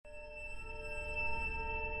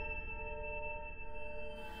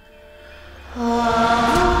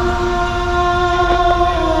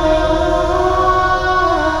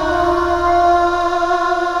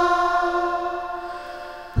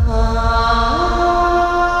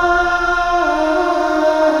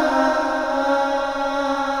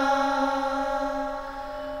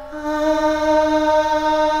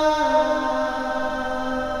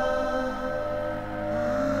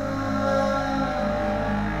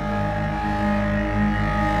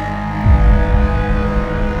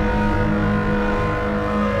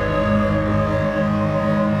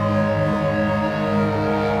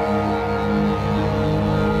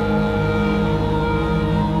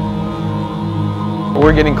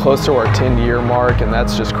We're getting close to our 10-year mark, and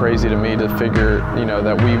that's just crazy to me to figure,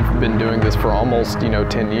 that we've been doing this for almost,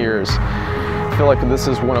 10 years. I feel like this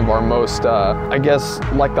is one of our most, I guess,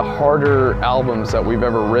 like the harder albums that we've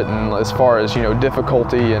ever written as far as,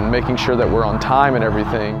 difficulty and making sure that we're on time and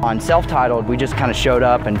everything. On Self-Titled, we just kind of showed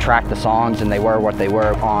up and tracked the songs, and they were what they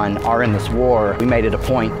were. On Our In This War, we made it a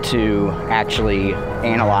point to actually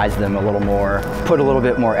analyze them a little more, put a little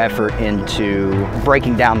bit more effort into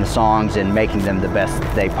breaking down the songs and making them the best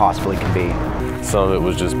they possibly can be. Some of it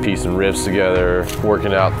was just piecing riffs together,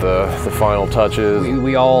 working out the final touches.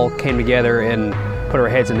 We all came together and put our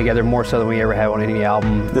heads in together more so than we ever have on any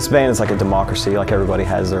album. This band is like a democracy, like everybody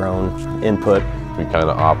has their own input. We kind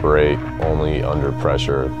of operate only under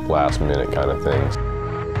pressure, last minute kind of things.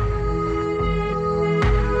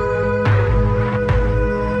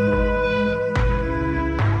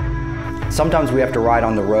 Sometimes we have to ride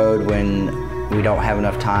on the road when we don't have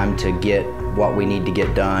enough time to get what we need to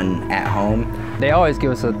get done at home. They always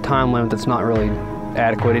give us a time limit that's not really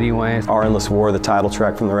adequate anyway. Our Endless War, the title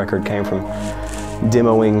track from the record, came from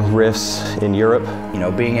demoing riffs in Europe.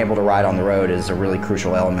 Being able to ride on the road is a really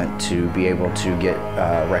crucial element to be able to get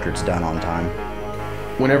records done on time.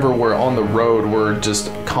 Whenever we're on the road, we're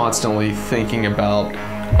just constantly thinking about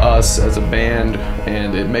us as a band,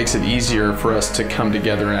 and it makes it easier for us to come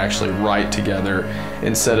together and actually write together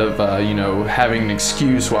instead of having an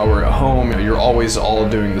excuse while we're at home. You're always all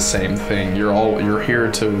doing the same thing. You're here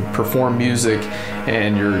to perform music,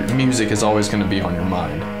 and your music is always going to be on your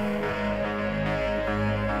mind.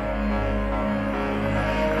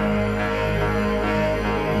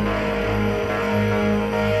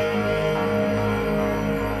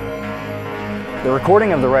 The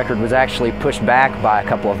recording of the record was actually pushed back by a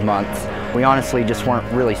couple of months. We honestly just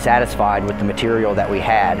weren't really satisfied with the material that we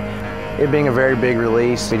had. It being a very big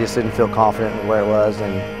release, we just didn't feel confident in where it was,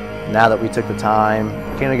 and now that we took the time,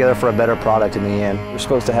 we came together for a better product in the end. You're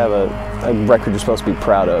supposed to have a record you're supposed to be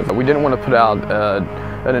proud of. We didn't want to put out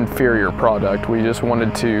an inferior product. We just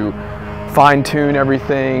wanted to fine-tune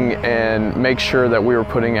everything and make sure that we were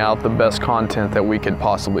putting out the best content that we could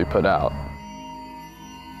possibly put out.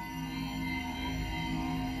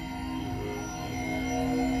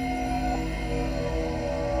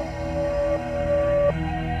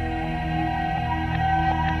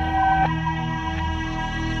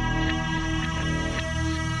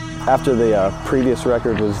 After the previous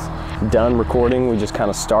record was done recording, we just kind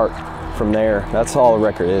of start from there. That's all the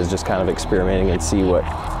record is, just kind of experimenting and see what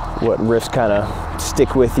riffs kind of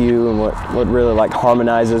stick with you and what really like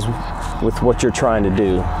harmonizes with what you're trying to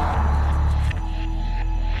do.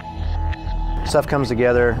 Stuff comes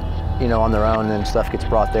together, on their own, and stuff gets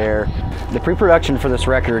brought there. The pre-production for this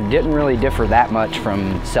record didn't really differ that much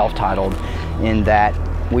from Self-Titled in that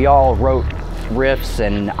we all wrote riffs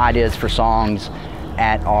and ideas for songs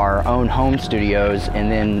at our own home studios,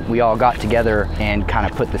 and then we all got together and kind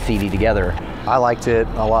of put the CD together. I liked it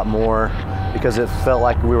a lot more because it felt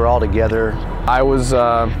like we were all together. I was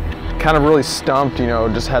kind of really stumped,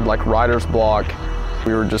 just had like writer's block.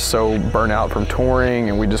 We were just so burnt out from touring,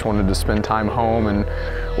 and we just wanted to spend time home and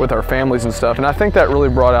with our families and stuff. And I think that really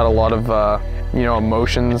brought out a lot of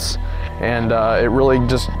emotions, and it really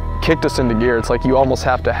just kicked us into gear. It's like you almost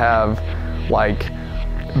have to have like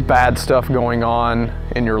bad stuff going on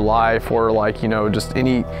in your life, or like just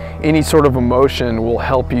any sort of emotion will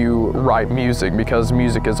help you write music, because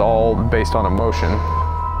music is all based on emotion.